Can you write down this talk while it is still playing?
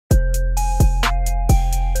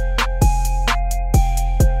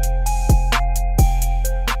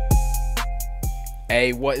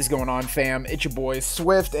Hey, what is going on, fam? It's your boy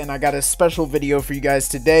Swift, and I got a special video for you guys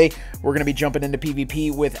today. We're going to be jumping into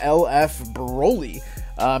PvP with LF BROLY.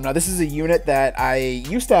 Now, this is a unit that I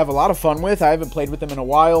used to have a lot of fun with. I haven't played with them in a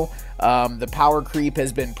while. The power creep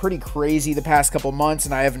has been pretty crazy the past couple months,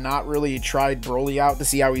 and I have not really tried BROLY out to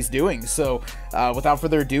see how he's doing. So, without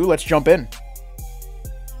further ado, let's jump in.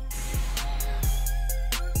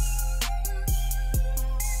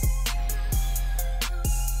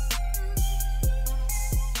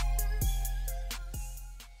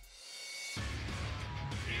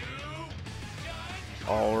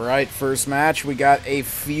 Alright, first match, we got a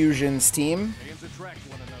Fusions team.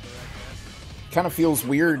 Kind of feels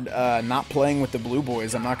weird not playing with the blue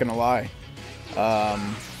boys, I'm not going to lie.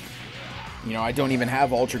 You know, I don't even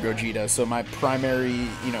have Ultra Gogeta, so my primary,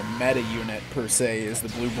 meta unit per se is the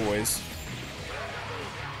blue boys.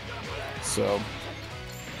 So,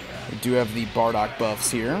 we do have the Bardock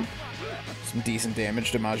buffs here. Some decent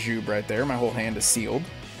damage to Majub right there. My whole hand is sealed.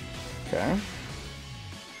 Okay.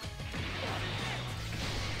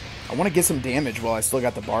 I want to get some damage while I still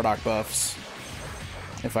got the Bardock buffs,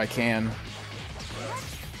 if I can.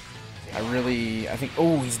 I think,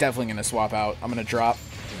 oh, he's definitely going to swap out. I'm going to drop.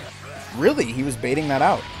 Really? He was baiting that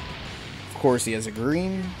out. Of course, he has a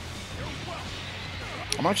green.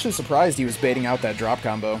 I'm actually surprised he was baiting out that drop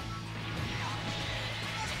combo.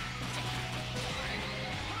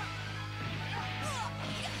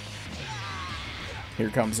 Here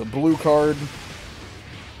comes a blue card.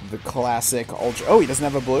 The classic Ultra... Oh, he doesn't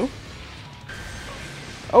have a blue?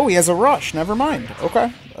 Oh, he has a rush. Never mind.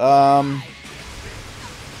 Okay. That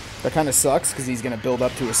kind of sucks because he's going to build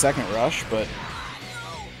up to a second rush, but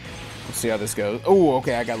let's see how this goes. Oh,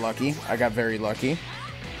 okay, I got lucky. I got very lucky.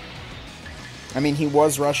 I mean, he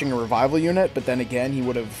was rushing a revival unit, but then again, he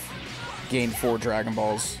would have gained 4 Dragon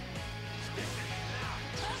Balls.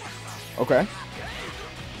 Okay.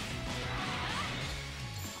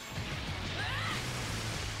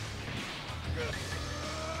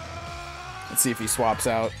 Let's see if he swaps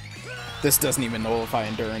out. This doesn't even nullify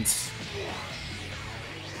endurance.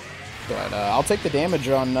 But I'll take the damage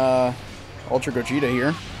on Ultra Gogeta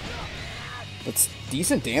here. That's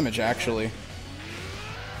decent damage, actually.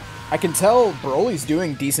 I can tell BROLY's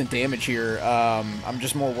doing decent damage here. I'm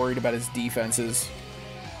just more worried about his defenses.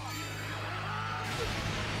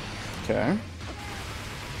 Okay.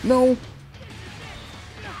 No!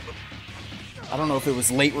 I don't know if it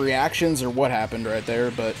was late reactions or what happened right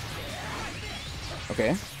there, but...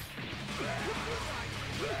 Okay.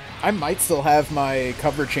 I might still have my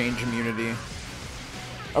cover change immunity.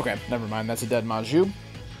 Okay, never mind. That's a dead Majub.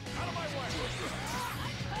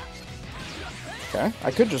 Okay,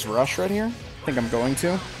 I could just rush right here. I think I'm going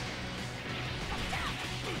to.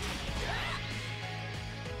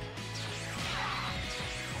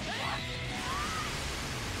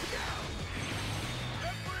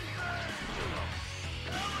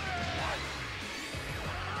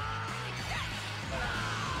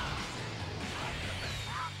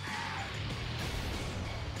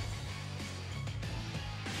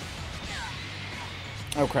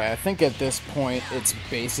 Okay, I think at this point it's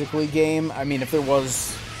basically game. I mean, if there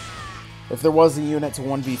was a unit to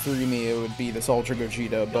 1v3 me, it would be this Ultra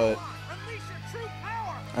Gogeta, but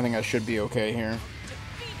I think I should be okay here.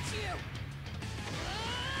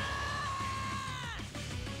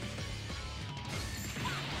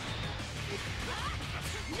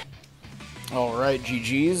 Alright,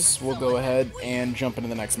 GG's. We'll go ahead and jump into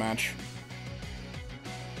the next match.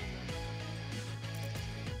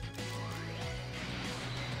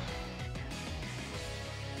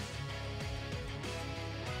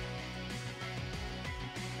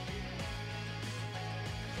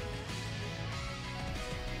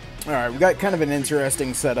 Alright, we got kind of an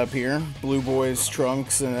interesting setup here. Blue boys,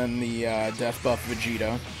 Trunks, and then the death buff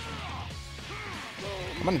Vegeta.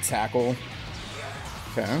 I'm gonna tackle.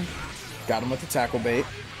 Okay. Got him with the tackle bait.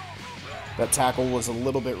 That tackle was a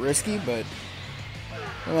little bit risky, but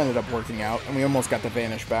it ended up working out, and we almost got the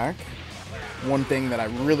vanish back. One thing that I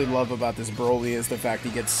really love about this BROLY is the fact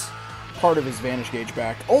he gets part of his vanish gauge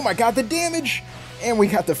back. Oh my god, the damage! And we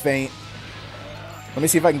got the feint. Let me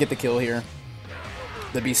see if I can get the kill here.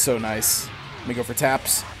 That'd be so nice. Let me go for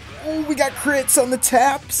taps. Oh, we got crits on the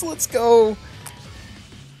taps. Let's go.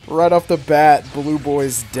 Right off the bat, blue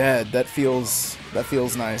boy's dead. That feels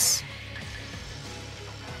nice.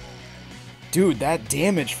 Dude, that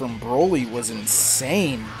damage from BROLY was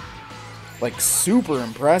insane. Like, super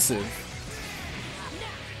impressive.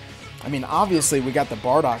 I mean, obviously, we got the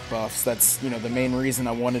Bardock buffs. That's, the main reason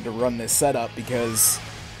I wanted to run this setup, because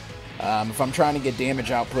if I'm trying to get damage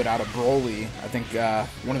output out of BROLY, I think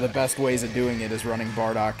one of the best ways of doing it is running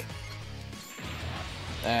Bardock.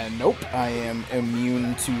 And nope, I am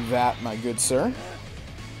immune to that, my good sir.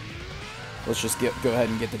 Let's just go ahead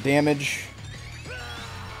and get the damage.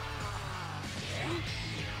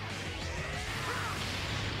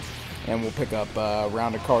 And we'll pick up a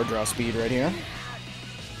round of card draw speed right here.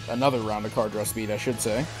 Another round of card draw speed, I should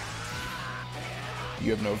say.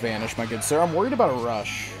 You have no vanish, my good sir. I'm worried about a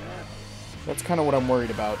rush. That's kind of what I'm worried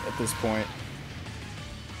about at this point.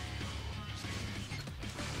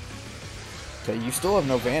 Okay, you still have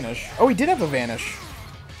no vanish. Oh, he did have a vanish.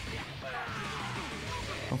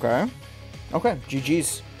 Okay. Okay,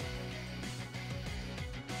 GG's.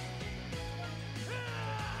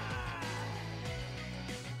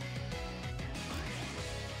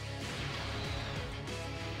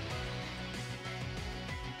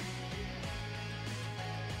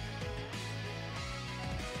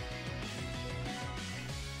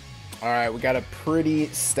 Alright, we got a pretty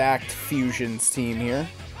stacked fusions team here.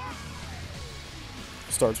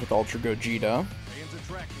 Starts with Ultra Gogeta.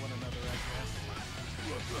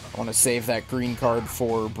 I want to save that green card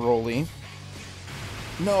for BROLY.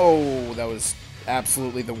 No, that was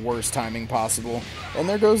absolutely the worst timing possible. And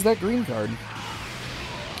there goes that green card.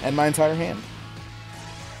 And my entire hand.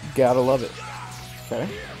 Gotta love it.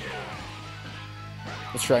 Okay.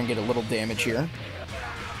 Let's try and get a little damage here.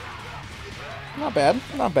 Not bad,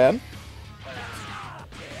 not bad.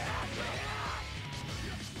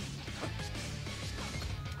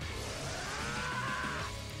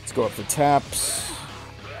 Let's go up the taps.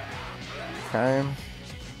 Okay.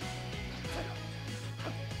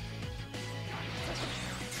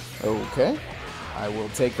 Okay. I will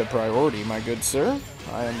take the priority, my good sir.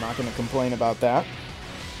 I am not going to complain about that.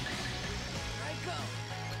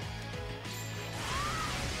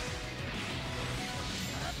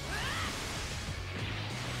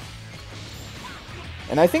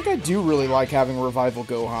 And I think I do really like having Revival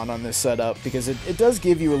Gohan on this setup, because it does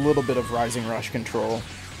give you a little bit of Rising Rush control.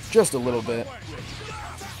 Just a little bit.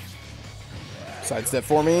 Sidestep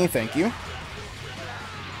for me, thank you.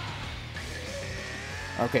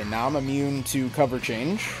 Okay, now I'm immune to cover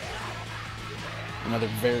change. Another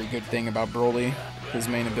very good thing about BROLY. His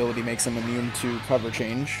main ability makes him immune to cover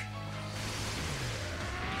change.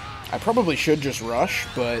 I probably should just rush,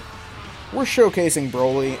 but we're showcasing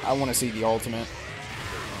BROLY. I want to see the ultimate.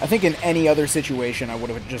 I think in any other situation, I would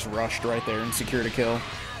have just rushed right there and secured a kill.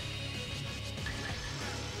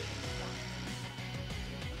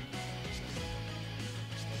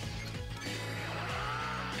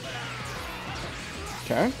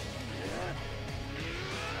 Okay.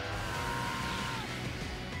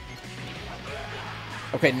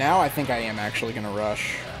 Okay, now I think I am actually going to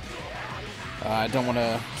rush. I don't want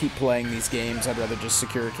to keep playing these games. I'd rather just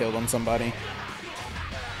secure a kill on somebody.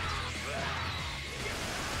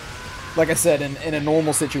 Like I said, in a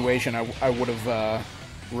normal situation, I would have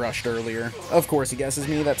rushed earlier. Of course, he guesses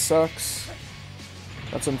me. That sucks.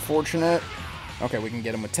 That's unfortunate. Okay, we can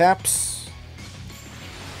get him with taps.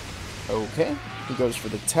 Okay, he goes for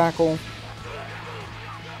the tackle.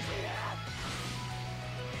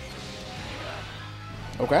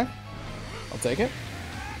 Okay, I'll take it.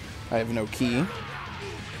 I have no key.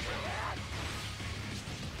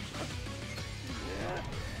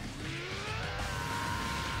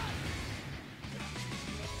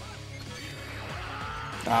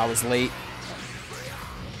 I was late.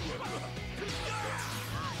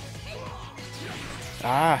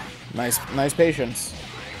 Nice patience.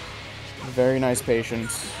 Very nice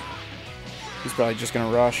patience. He's probably just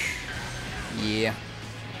gonna rush. Yeah.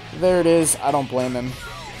 There it is. I don't blame him.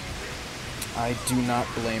 I do not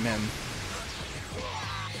blame him.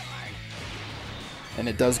 And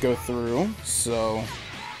it does go through, so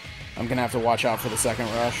I'm gonna have to watch out for the second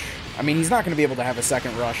rush. I mean, he's not gonna be able to have a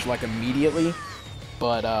second rush, like, immediately,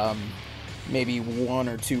 but, maybe 1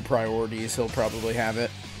 or 2 priorities, he'll probably have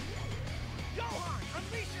it. Gohan,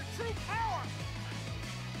 unleash your true power!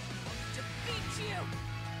 Defeat you!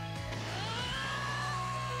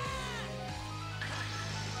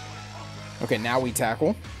 Okay, now we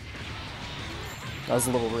tackle. That was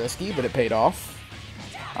a little risky, but it paid off.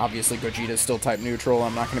 Obviously, Gogeta's still type neutral.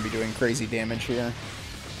 I'm not going to be doing crazy damage here.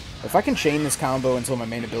 If I can chain this combo until my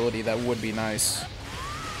main ability, that would be nice.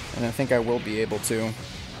 And I think I will be able to.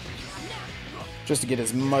 Just to get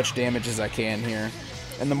as much damage as I can here.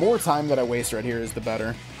 And the more time that I waste right here is the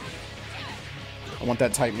better. I want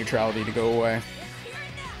that type neutrality to go away.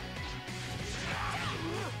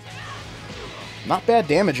 Not bad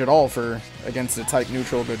damage at all for against a type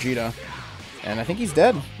neutral Gogeta. And I think he's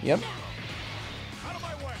dead. Yep.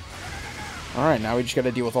 Alright, now we just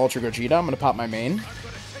gotta deal with Ultra Gogeta. I'm gonna pop my main.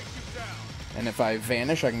 And if I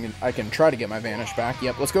vanish, I can try to get my vanish back.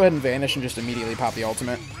 Yep, let's go ahead and vanish and just immediately pop the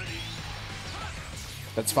ultimate.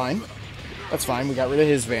 That's fine. That's fine. We got rid of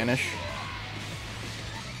his vanish.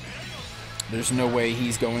 There's no way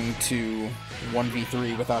he's going to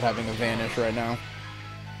 1v3 without having a vanish right now.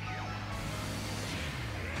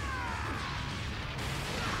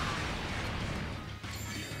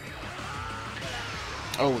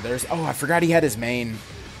 Oh, there's... Oh, I forgot he had his main.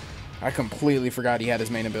 I completely forgot he had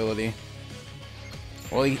his main ability.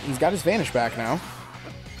 Well, he's got his vanish back now.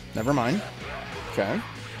 Never mind. Okay.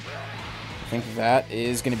 I think that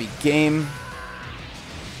is going to be game.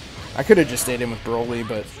 I could have just stayed in with BROLY,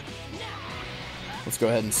 but let's go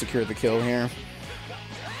ahead and secure the kill here.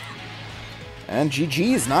 And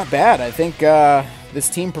GG is not bad. I think this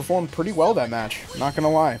team performed pretty well that match. Not going to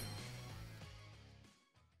lie.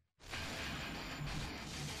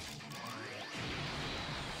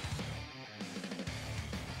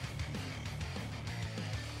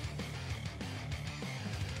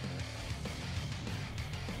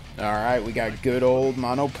 Alright, we got good old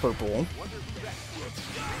mono purple.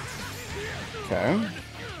 Okay.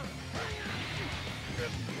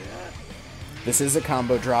 This is a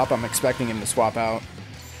combo drop. I'm expecting him to swap out.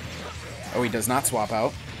 Oh, he does not swap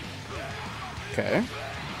out. Okay.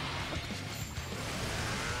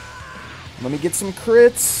 Let me get some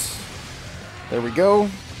crits. There we go.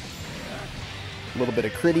 A little bit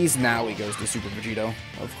of critties. Now he goes to Super Vegeta,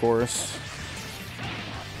 of course.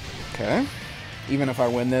 Okay. Even if I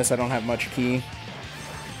win this, I don't have much key.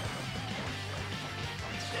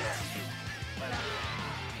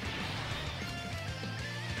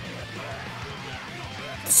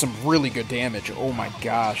 Some really good damage. Oh my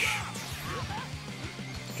gosh.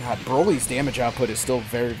 God, Broly's damage output is still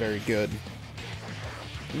very, very good.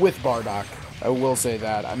 With Bardock. I will say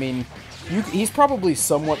that. I mean, he's probably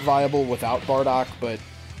somewhat viable without Bardock, but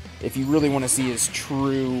if you really want to see his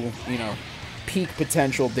true, you know, peak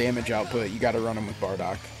potential damage output, you got to run him with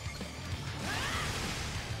Bardock.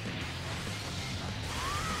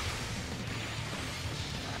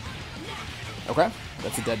 Okay,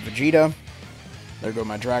 that's a dead Vegeta. There go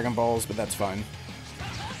my Dragon Balls, but that's fine.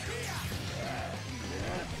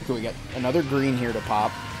 Okay, we got another green here to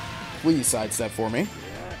pop. Please sidestep for me.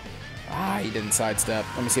 Ah, he didn't sidestep.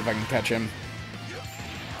 Let me see if I can catch him.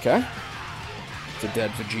 Okay. It's a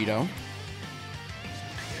dead Vegeta.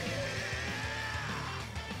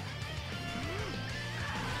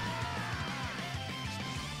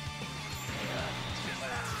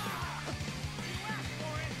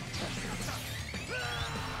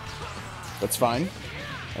 That's fine.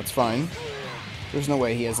 That's fine. There's no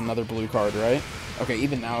way he has another blue card, right? Okay,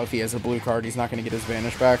 even now, if he has a blue card, he's not going to get his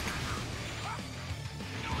vanish back.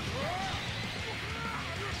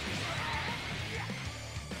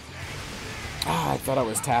 Ah, I thought I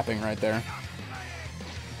was tapping right there.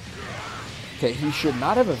 Okay, he should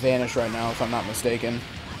not have a vanish right now, if I'm not mistaken.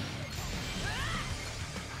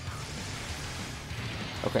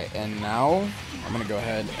 Okay, and now I'm going to go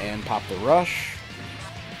ahead and pop the rush.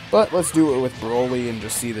 But let's do it with BROLY and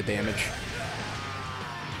just see the damage.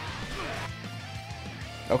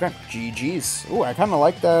 Okay, GG's. Ooh, I kind of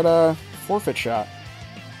like that forfeit shot.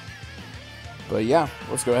 But yeah,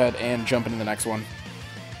 let's go ahead and jump into the next one.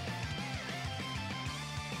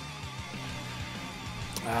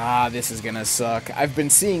 Ah, this is gonna suck. I've been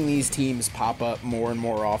seeing these teams pop up more and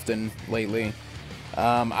more often lately.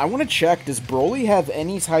 I want to check, does BROLY have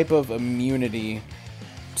any type of immunity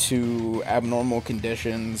to abnormal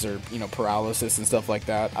conditions or, you know, paralysis and stuff like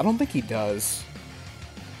that? I don't think he does.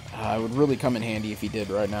 It would really come in handy if he did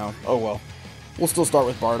right now. Oh well. We'll still start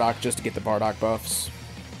with Bardock just to get the Bardock buffs.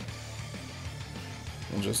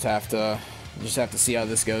 We'll just have to see how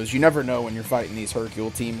this goes. You never know when you're fighting these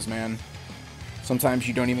Hercule teams, man. Sometimes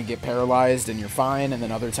you don't even get paralyzed and you're fine, and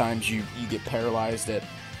then other times you get paralyzed at,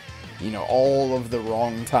 you know, all of the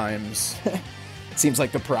wrong times. It seems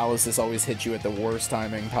like the paralysis always hits you at the worst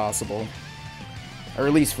timing possible. Or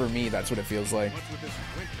at least for me, that's what it feels like.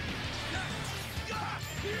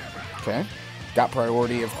 Okay. Got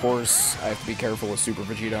priority, of course. I have to be careful with Super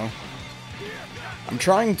Vegeta. I'm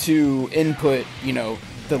trying to input, you know,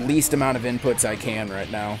 the least amount of inputs I can right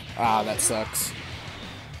now. Ah, that sucks.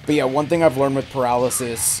 But yeah, one thing I've learned with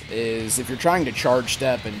paralysis is if you're trying to charge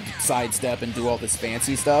step and sidestep and do all this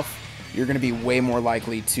fancy stuff, you're going to be way more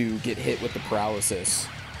likely to get hit with the paralysis.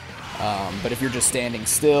 But if you're just standing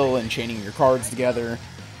still and chaining your cards together,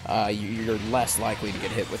 you're less likely to get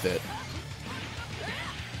hit with it.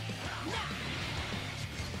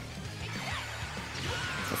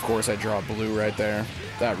 Of course, I draw blue right there.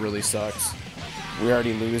 That really sucks. We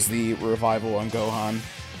already lose the revival on Gohan.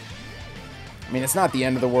 I mean, it's not the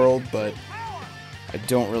end of the world, but I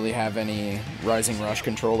don't really have any Rising Rush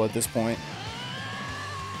control at this point.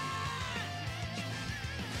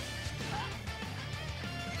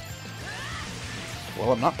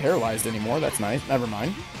 Well, I'm not paralyzed anymore. That's nice. Never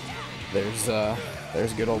mind. There's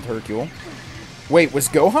good old Hercule. Wait, was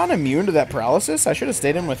Gohan immune to that paralysis? I should have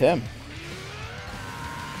stayed in with him.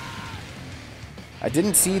 I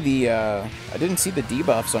didn't see the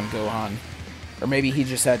debuffs on Gohan. Or maybe he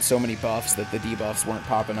just had so many buffs that the debuffs weren't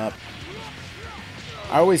popping up.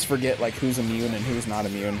 I always forget, like, who's immune and who's not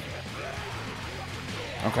immune.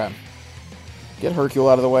 Okay. Get Hercule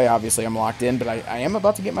out of the way. Obviously, I'm locked in, but I am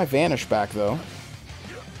about to get my Vanish back, though.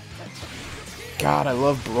 God, I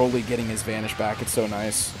love BROLY getting his Vanish back. It's so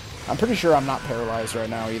nice. I'm pretty sure I'm not paralyzed right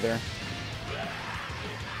now, either.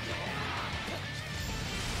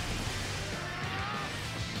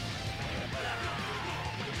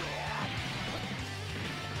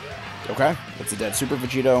 Okay, that's a dead Super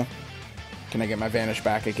Vegito. Can I get my Vanish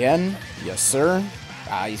back again? Yes, sir.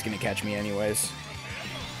 Ah, he's gonna catch me anyways.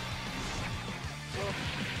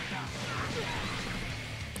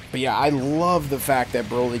 But yeah, I love the fact that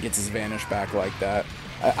BROLY gets his Vanish back like that.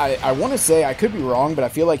 I want to say, I could be wrong, but I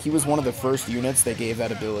feel like he was one of the first units they gave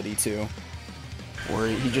that ability to. Where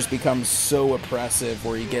he just becomes so oppressive,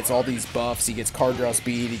 where he gets all these buffs, he gets card draw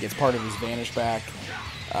speed, he gets part of his Vanish back.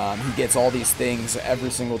 He gets all these things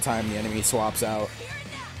every single time the enemy swaps out.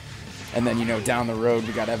 And then, you know, down the road,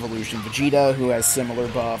 we got Evolution Vegeta, who has similar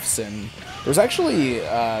buffs, and there's actually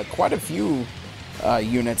quite a few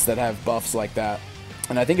units that have buffs like that.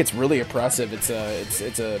 And I think it's really oppressive. It's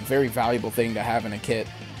a very valuable thing to have in a kit.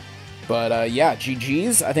 But yeah,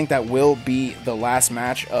 GG's. I think that will be the last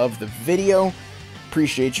match of the video.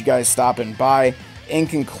 Appreciate you guys stopping by. In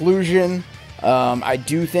conclusion, I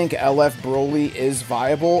do think LF BROLY is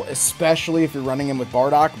viable, especially if you're running him with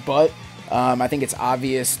Bardock, but I think it's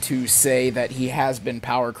obvious to say that he has been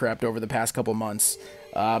power crept over the past couple months.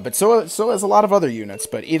 But so has a lot of other units.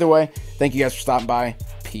 But either way, thank you guys for stopping by.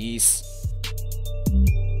 Peace.